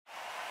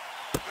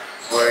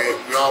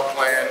we all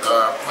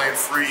playing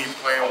free,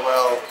 playing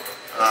well.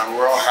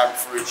 We're all happy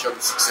for each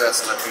other's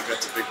success, and I think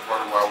that's a big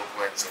part of why we're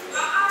playing so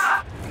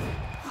well.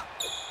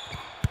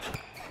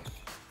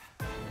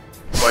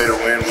 Play to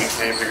win. We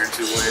came here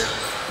to win.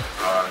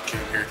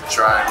 Came here to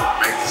try and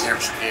make the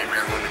championship game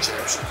and win the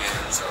championship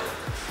game. So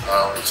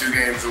we're 2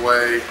 games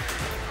away.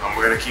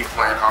 We're going to keep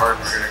playing hard.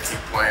 We're going to keep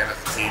playing as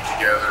a team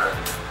together,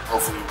 and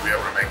hopefully we'll be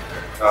able to make it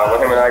there.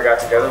 When him and I got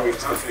together, we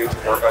just continued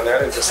to work on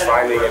that and just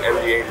finding an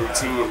NBA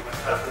routine,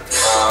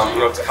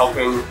 to help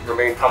him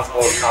remain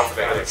comfortable and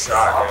confident in his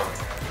shot.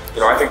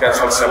 And, I think that's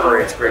what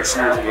separates great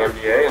shooters in the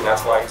NBA, and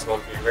that's why he's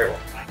going to be a great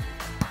one.